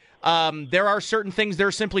reality. There are certain things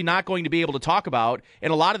they're simply not going to be able to talk about,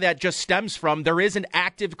 and a lot of that just stems from there is an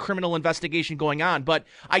active criminal investigation going on. But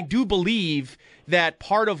I do believe that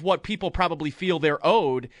part of what people probably feel they're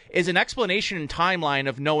owed is an explanation and timeline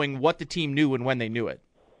of knowing what the team knew and when they knew it.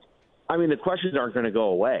 I mean, the questions aren't going to go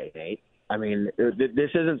away, Nate. I mean, this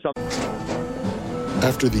isn't something.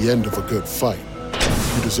 After the end of a good fight,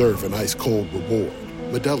 you deserve an ice-cold reward.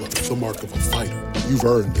 Modelo, the mark of a fighter. You've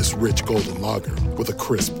earned this rich golden lager with a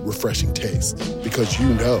crisp, refreshing taste. Because you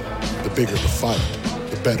know, the bigger the fight,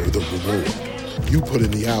 the better the reward. You put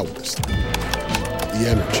in the hours, the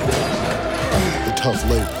energy, the tough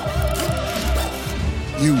labor.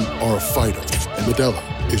 You are a fighter, and Modelo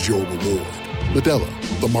is your reward. Modelo,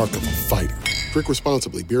 the mark of a fighter. Drink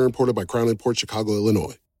responsibly. Beer imported by Crown Imports, Chicago,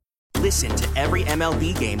 Illinois. Listen to every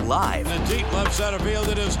MLB game live. In the deep left center field,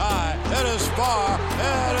 it is high, it is far,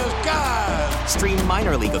 it is gone. Stream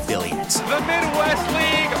minor league affiliates. The Midwest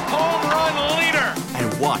League home run leader.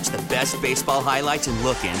 And watch the best baseball highlights and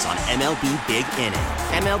look-ins on MLB Big Inning.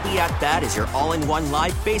 MLB At Bat is your all-in-one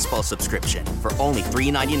live baseball subscription for only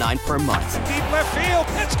 $3.99 per month. Deep left field,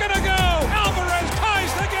 it's gonna go. Alvarez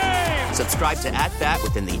ties the game. Subscribe to At Bat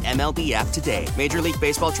within the MLB app today. Major League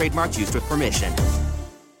Baseball trademarks used with permission.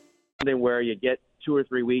 Where you get 2 or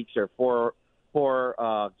 3 weeks or four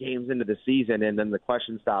games into the season, and then the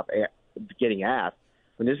questions stop getting asked.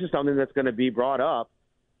 And this is something that's going to be brought up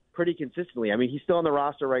pretty consistently. I mean, he's still on the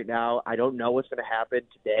roster right now. I don't know what's going to happen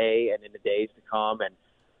today and in the days to come, and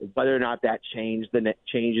whether or not that changes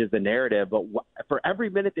the narrative. But for every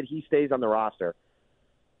minute that he stays on the roster,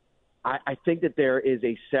 I think that there is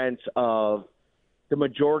a sense of the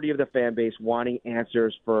majority of the fan base wanting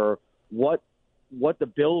answers for what the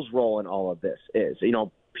Bills' role in all of this is. You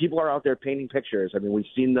know, people are out there painting pictures. I mean, we've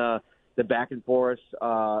seen the back and forth,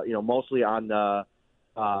 mostly on the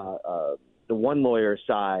one lawyer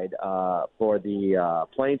side for the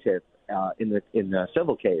plaintiff in the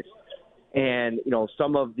civil case, and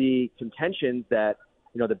some of the contentions that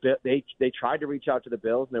they tried to reach out to the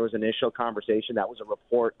Bills, and there was an initial conversation. That was a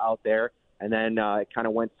report out there, and then it kind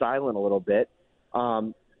of went silent a little bit.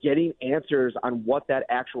 Getting answers on what that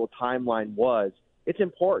actual timeline was, it's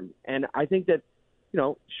important. And I think that,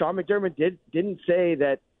 Sean McDermott didn't say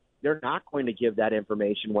that they're not going to give that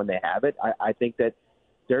information when they have it. I think that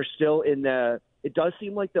they're still it does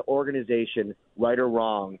seem like the organization, right or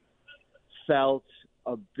wrong, felt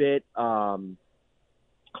a bit caught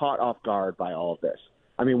off guard by all of this.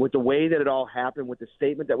 I mean, with the way that it all happened, with the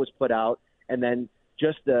statement that was put out, and then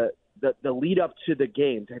just the lead up to the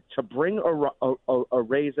game, to bring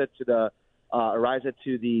Araiza to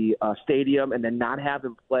the stadium and then not have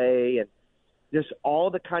him play, and just all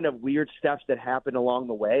the kind of weird steps that happened along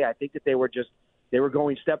the way. I think that they were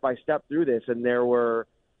going step by step through this, and they're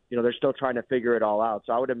still trying to figure it all out.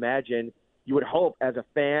 So I would imagine, you would hope, as a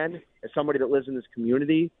fan, as somebody that lives in this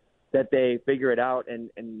community, that they figure it out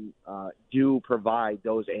and do provide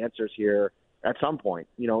those answers here at some point,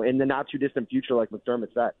 in the not too distant future, like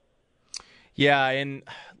McDermott said. Yeah, and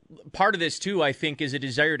part of this, too, I think, is a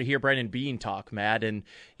desire to hear Brandon Beane talk, Matt. And,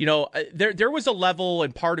 there was a level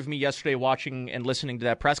and part of me yesterday watching and listening to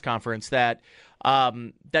that press conference that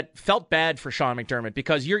felt bad for Sean McDermott,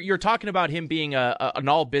 because you're talking about him being an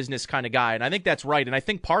all-business kind of guy, and I think that's right. And I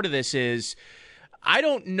think part of this is, I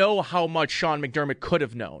don't know how much Sean McDermott could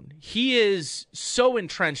have known. He is so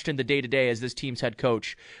entrenched in the day-to-day as this team's head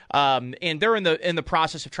coach, and they're in the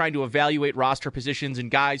process of trying to evaluate roster positions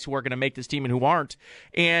and guys who are going to make this team and who aren't.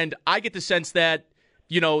 And I get the sense that,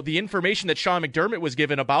 the information that Sean McDermott was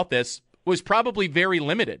given about this was probably very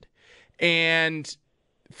limited. And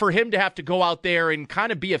for him to have to go out there and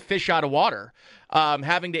kind of be a fish out of water,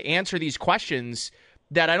 having to answer these questions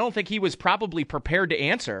that I don't think he was probably prepared to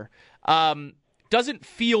answer, doesn't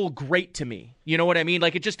feel great to me. You know what I mean?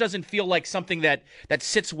 Like, it just doesn't feel like something that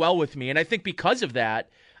sits well with me. And I think because of that,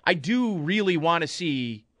 I do really want to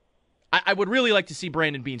see, I would really like to see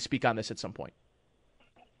Brandon Beane speak on this at some point.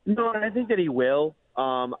 No, and I think that he will.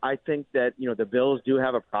 I think that, the Bills do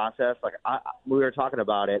have a process. Like, we were talking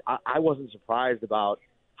about it. I wasn't surprised about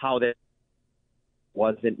how that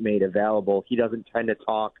wasn't made available. He doesn't tend to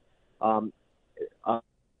talk. I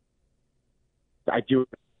do.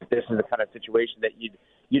 This is the kind of situation that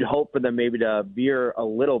you'd hope for them maybe to veer a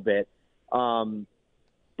little bit.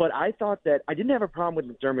 But I thought that I didn't have a problem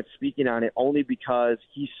with McDermott speaking on it, only because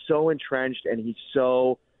he's so entrenched and he's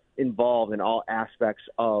so involved in all aspects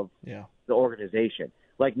of the organization.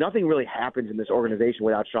 Like, nothing really happens in this organization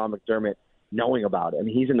without Sean McDermott knowing about it. I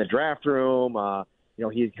mean, he's in the draft room.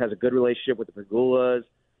 He has a good relationship with the Pegulas.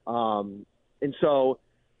 And so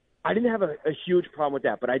I didn't have a huge problem with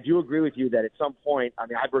that, but I do agree with you that at some point, I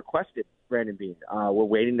mean, I've requested Brandon Beane. We're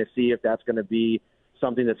waiting to see if that's going to be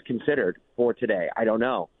something that's considered for today. I don't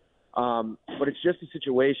know. But it's just a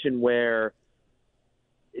situation where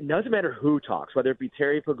it doesn't matter who talks, whether it be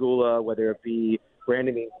Terry Pegula, whether it be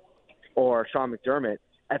Brandon Beane or Sean McDermott.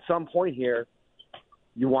 At some point here,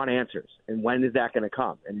 you want answers. And when is that going to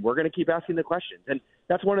come? And we're going to keep asking the questions. And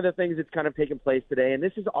that's one of the things that's kind of taken place today, and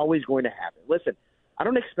this is always going to happen. Listen, I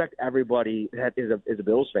don't expect everybody that is a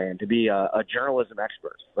Bills fan to be a journalism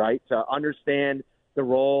expert, right? To understand the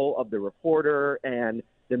role of the reporter and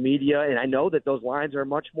the media. And I know that those lines are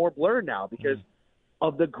much more blurred now because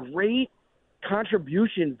of the great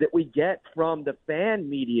contributions that we get from the fan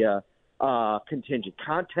media contingent,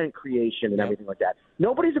 content creation and everything like that.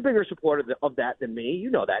 Nobody's a bigger supporter of that than me.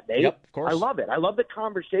 You know that, Nate. Yep, of course. I love it. I love the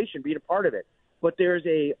conversation, being a part of it. But there's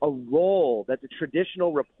a role that the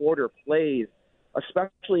traditional reporter plays,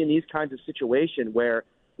 especially in these kinds of situations where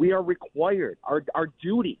we are required, our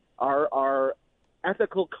duty, our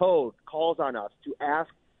ethical code calls on us to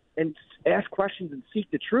ask questions and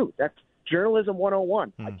seek the truth. That's journalism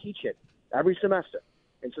 101. I teach it every semester.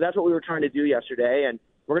 And so that's what we were trying to do yesterday, and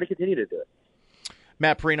we're going to continue to do it.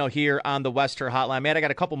 Matt Perino here on the Wester Hotline. Matt, I got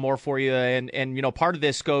a couple more for you, and part of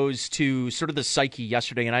this goes to sort of the psyche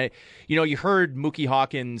yesterday. And you heard Mookie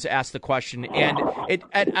Hawkins ask the question, and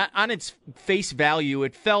on its face value,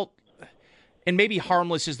 it felt, and maybe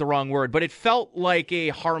harmless is the wrong word, but it felt like a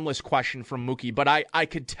harmless question from Mookie. But I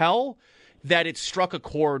could tell that it struck a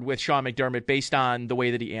chord with Sean McDermott based on the way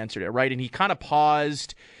that he answered it, right? And he kind of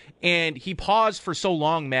paused, and he paused for so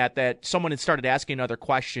long, Matt, that someone had started asking another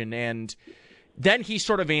question, and then he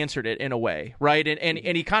sort of answered it in a way, right?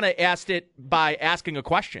 And he kind of asked it by asking a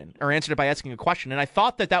question, or answered it by asking a question. And I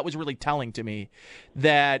thought that was really telling to me,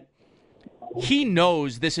 that he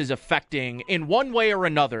knows this is affecting, in one way or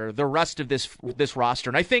another, the rest of this roster.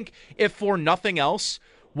 And I think, if for nothing else,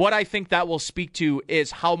 what I think that will speak to is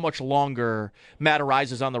how much longer Matt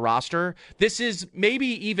Araiza is on the roster. This is maybe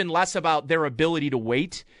even less about their ability to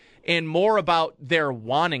wait and more about their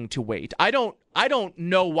wanting to wait. I don't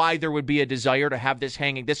know why there would be a desire to have this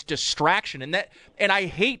hanging, this distraction. And I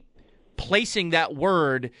hate placing that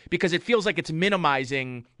word because it feels like it's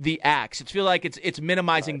minimizing the acts. It feels like it's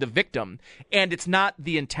minimizing the victim, and it's not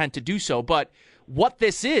the intent to do so. But what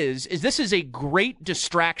this is a great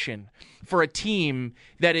distraction for a team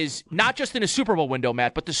that is not just in a Super Bowl window,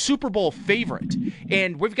 Matt, but the Super Bowl favorite.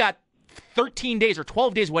 And we've got 13 days or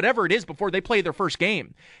 12 days, whatever it is, before they play their first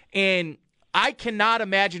game. And I cannot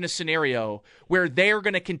imagine a scenario where they're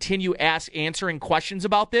going to continue answering questions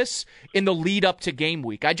about this in the lead up to game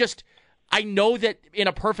week. I know that in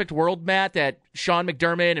a perfect world, Matt, that Sean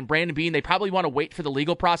McDermott and Brandon Beane, they probably want to wait for the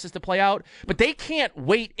legal process to play out, but they can't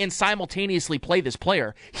wait and simultaneously play this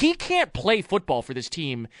player. He can't play football for this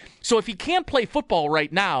team. So if he can't play football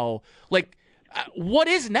right now, what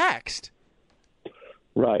is next?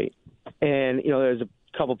 Right. And, there's a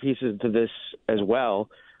couple pieces to this as well.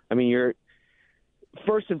 I mean,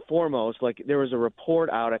 first and foremost, there was a report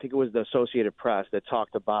out, I think it was the Associated Press, that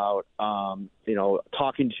talked about,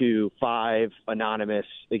 talking to 5 anonymous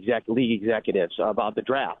league executives about the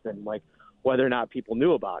draft and whether or not people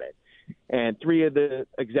knew about it. And 3 of the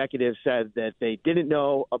executives said that they didn't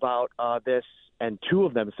know about this, and 2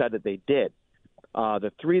 of them said that they did.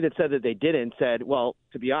 The 3 that said that they didn't said, well,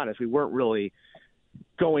 to be honest, we weren't really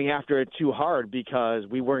going after it too hard because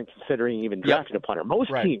we weren't considering even drafting a punter. Most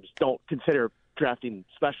teams don't consider drafting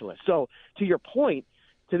specialists. So to your point,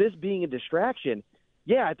 to this being a distraction,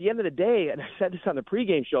 at the end of the day, and I said this on the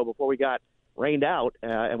pregame show before we got rained out,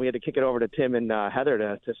 and we had to kick it over to Tim and Heather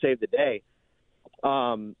to save the day,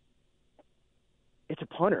 it's a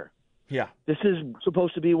punter. Yeah. This is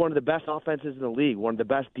supposed to be one of the best offenses in the league, one of the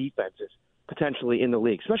best defenses potentially in the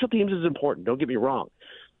league. Special teams is important, don't get me wrong.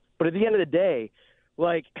 But at the end of the day,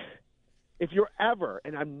 if you're ever,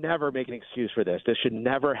 and I'm never making an excuse for this should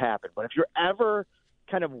never happen, but if you're ever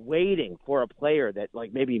kind of waiting for a player that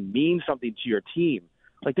maybe means something to your team,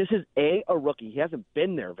 this is a rookie. He hasn't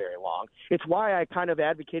been there very long. It's why I kind of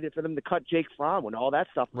advocated for them to cut Jake Fromm when all that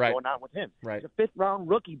stuff was going on with him. Right. He's a 5th-round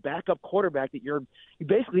rookie backup quarterback that you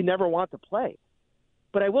basically never want to play.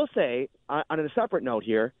 But I will say, on a separate note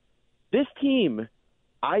here, this team,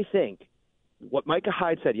 I think, what Micah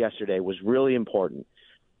Hyde said yesterday was really important.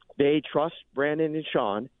 They trust Brandon and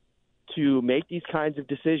Sean to make these kinds of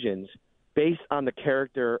decisions based on the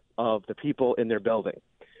character of the people in their building.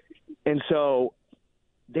 And so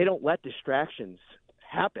they don't let distractions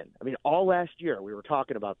happen. I mean, all last year we were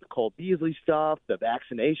talking about the Cole Beasley stuff, the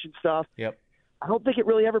vaccination stuff. Yep. I don't think it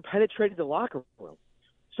really ever penetrated the locker room.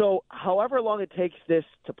 So however long it takes this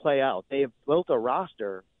to play out, they have built a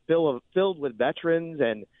roster filled with veterans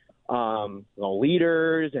and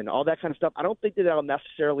leaders and all that kind of stuff. I don't think that'll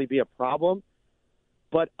necessarily be a problem,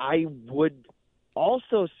 but I would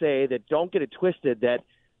also say that don't get it twisted that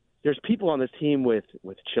there's people on this team with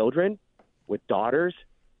children, with daughters,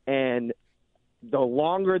 and the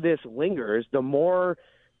longer this lingers, the more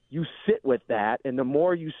you sit with that and the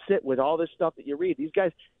more you sit with all this stuff that you read. These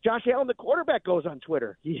guys, Josh Allen, the quarterback, goes on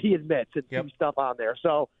Twitter. He admits and some stuff on there.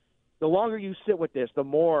 So the longer you sit with this, the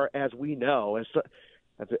more, as we know, as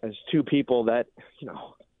 2 people that,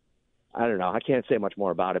 I don't know, I can't say much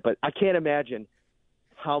more about it, but I can't imagine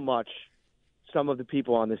how much some of the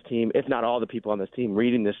people on this team, if not all the people on this team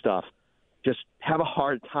reading this stuff, just have a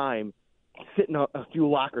hard time sitting a few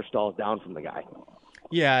locker stalls down from the guy.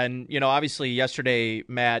 Yeah, and, obviously yesterday,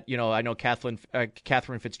 Matt, I know Catherine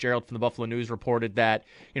Fitzgerald from the Buffalo News reported that,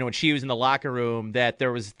 when she was in the locker room, that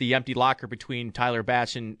there was the empty locker between Tyler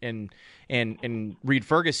Bass and Reed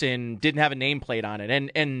Ferguson didn't have a nameplate on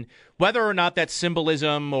it. And whether or not that's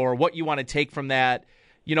symbolism or what you want to take from that,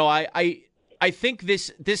 I think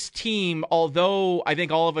this team, although I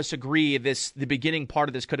think all of us agree the beginning part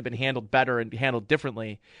of this could have been handled better and handled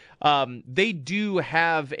differently, they do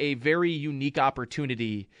have a very unique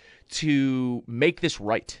opportunity to make this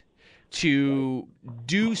right, to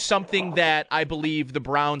do something that I believe the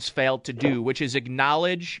Browns failed to do, which is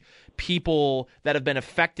acknowledge people that have been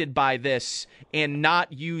affected by this and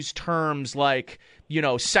not use terms like,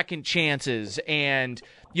 second chances and,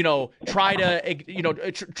 try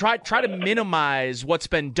to minimize what's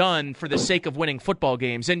been done for the sake of winning football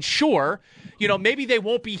games. And sure, maybe they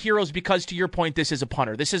won't be heroes because, to your point, this is a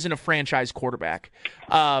punter. This isn't a franchise quarterback.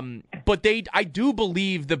 But I do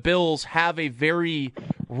believe the Bills have a very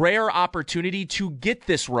rare opportunity to get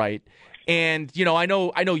this right. And, I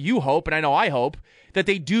know you hope, and I hope that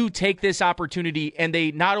they do take this opportunity and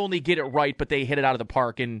they not only get it right, but they hit it out of the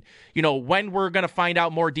park. And, when we're going to find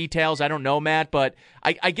out more details, I don't know, Matt, but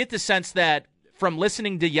I get the sense that from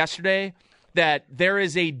listening to yesterday that there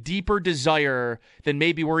is a deeper desire than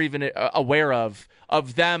maybe we're even aware of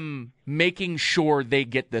them making sure they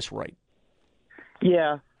get this right.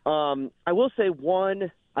 Yeah. I will say,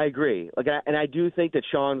 I agree. And I do think that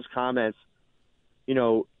Sean's comments,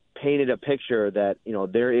 painted a picture that,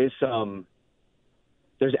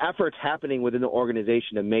 there's efforts happening within the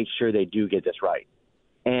organization to make sure they do get this right.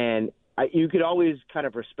 And you could always kind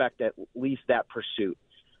of respect at least that pursuit.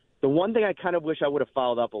 The one thing I kind of wish I would have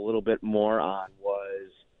followed up a little bit more on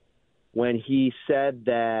was when he said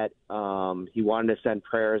that he wanted to send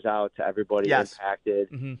prayers out to everybody impacted,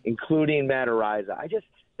 including Matt Araiza.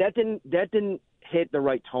 That didn't hit the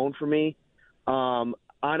right tone for me. On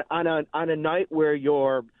a night where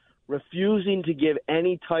you're refusing to give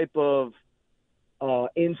any type of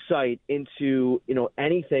insight into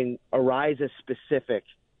anything Araiza specific,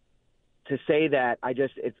 to say that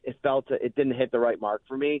it felt it didn't hit the right mark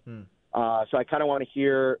for me. So I kind of want to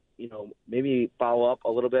hear maybe follow up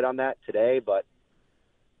a little bit on that today. But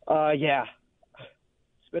it's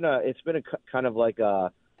been a kind of like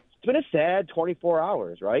it's been a sad 24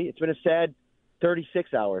 hours, right? It's been a sad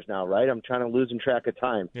 36 hours now, right? I'm trying to losing track of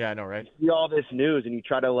time. Yeah, I know, right? You see all this news and you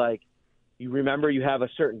try to you remember you have a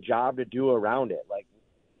certain job to do around it.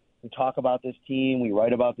 We talk about this team, we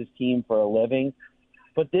write about this team for a living,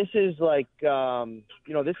 but this is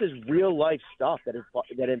this is real life stuff that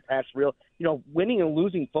impacts real, winning and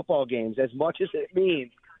losing football games, as much as it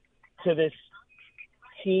means to this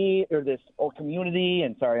team or this community.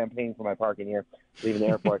 And sorry, I'm paying for my parking here, leaving the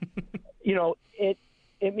airport.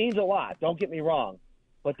 It means a lot. Don't get me wrong,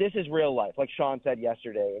 but this is real life, like Sean said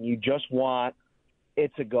yesterday, and you just want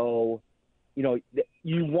it to go.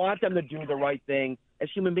 You want them to do the right thing as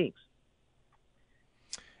human beings.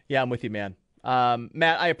 Yeah, I'm with you, man.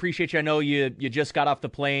 Matt, I appreciate you. I know you just got off the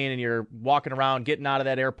plane and you're walking around, getting out of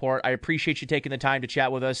that airport. I appreciate you taking the time to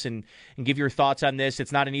chat with us and give your thoughts on this.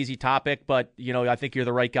 It's not an easy topic, but I think you're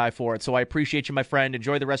the right guy for it. So I appreciate you, my friend.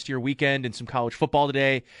 Enjoy the rest of your weekend and some college football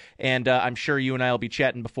today. And I'm sure you and I will be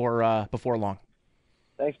chatting before long.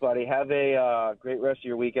 Thanks, buddy. Have a great rest of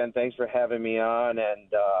your weekend. Thanks for having me on.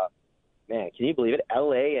 And man, can you believe it?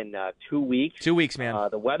 LA in 2 weeks. 2 weeks, man.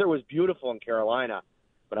 The weather was beautiful in Carolina,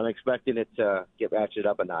 but I'm expecting it to get ratcheted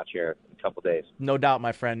up a notch here in a couple days. No doubt,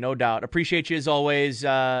 my friend. No doubt. Appreciate you as always,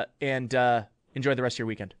 and enjoy the rest of your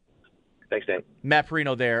weekend. Thanks, Dan. Matt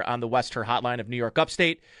Parrino there on the Wester Hotline of New York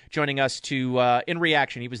Upstate, joining us in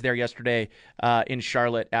reaction. He was there yesterday in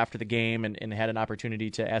Charlotte after the game and had an opportunity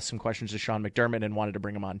to ask some questions to Sean McDermott and wanted to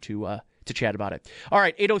bring him on to chat about it. All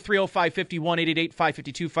right, 803-0551,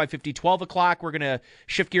 888-552-550, 12 o'clock. We're going to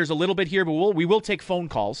shift gears a little bit here, but we will take phone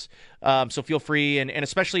calls. So feel free, and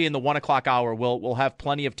especially in the 1 o'clock hour, we'll have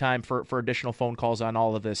plenty of time for additional phone calls on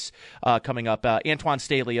all of this coming up. Antoine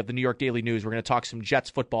Staley of the New York Daily News. We're going to talk some Jets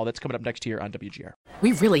football. That's coming up next year on WGR.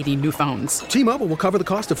 We really need new phones. T-Mobile will cover the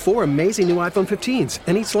cost of 4 amazing new iPhone 15s,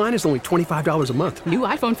 and each line is only $25 a month. New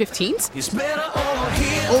iPhone 15s? It's better over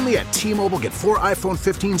here. Only at T-Mobile, get 4 iPhone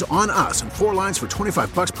 15s on us and 4 lines for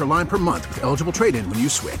 $25 per line per month with eligible trade-in when you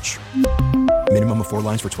switch. Minimum of 4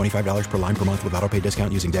 lines for $25 per line per month with autopay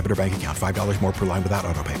discount using debit or bank account. $5 more per line without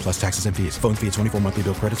autopay, plus taxes and fees. Phone fee at 24 monthly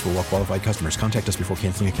bill credits for well-qualified customers. Contact us before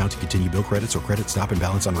canceling account to continue bill credits or credit stop and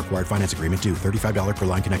balance on required finance agreement due. $35 per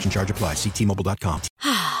line connection charge applies. See T-Mobile.com.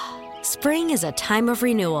 Spring is a time of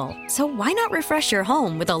renewal, so why not refresh your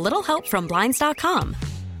home with a little help from Blinds.com?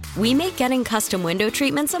 We make getting custom window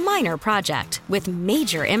treatments a minor project with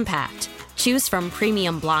major impact. Choose from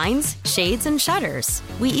premium blinds, shades, and shutters.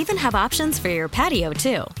 We even have options for your patio,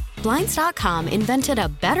 too. Blinds.com invented a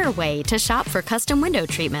better way to shop for custom window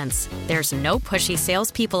treatments. There's no pushy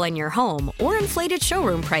salespeople in your home or inflated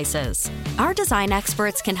showroom prices. Our design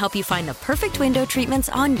experts can help you find the perfect window treatments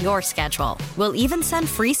on your schedule. We'll even send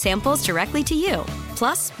free samples directly to you.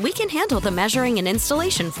 Plus, we can handle the measuring and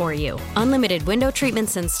installation for you. Unlimited window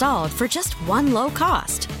treatments installed for just one low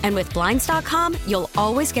cost. And with Blinds.com, you'll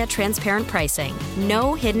always get transparent pricing.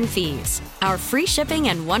 No hidden fees. Our free shipping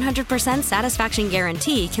and 100% satisfaction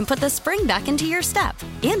guarantee can put the spring back into your step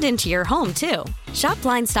and into your home, too. Shop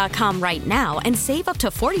Blinds.com right now and save up to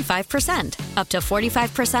 45%. Up to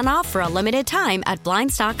 45% off for a limited time at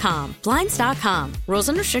Blinds.com. Blinds.com. Rules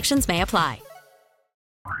and restrictions may apply.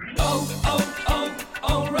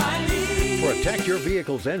 O'Reilly. Protect your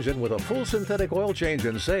vehicle's engine with a full synthetic oil change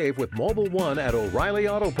and save with Mobil 1 at O'Reilly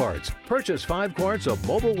Auto Parts. Purchase 5 quarts of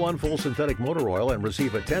Mobil 1 full synthetic motor oil and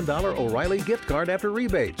receive a $10 O'Reilly gift card after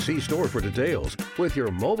rebate. See store for details. With your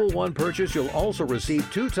Mobil 1 purchase, you'll also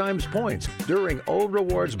receive 2 times points during Old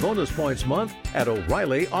Rewards Bonus Points Month at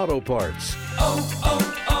O'Reilly Auto Parts.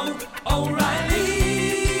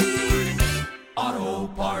 O'Reilly Auto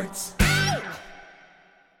Parts.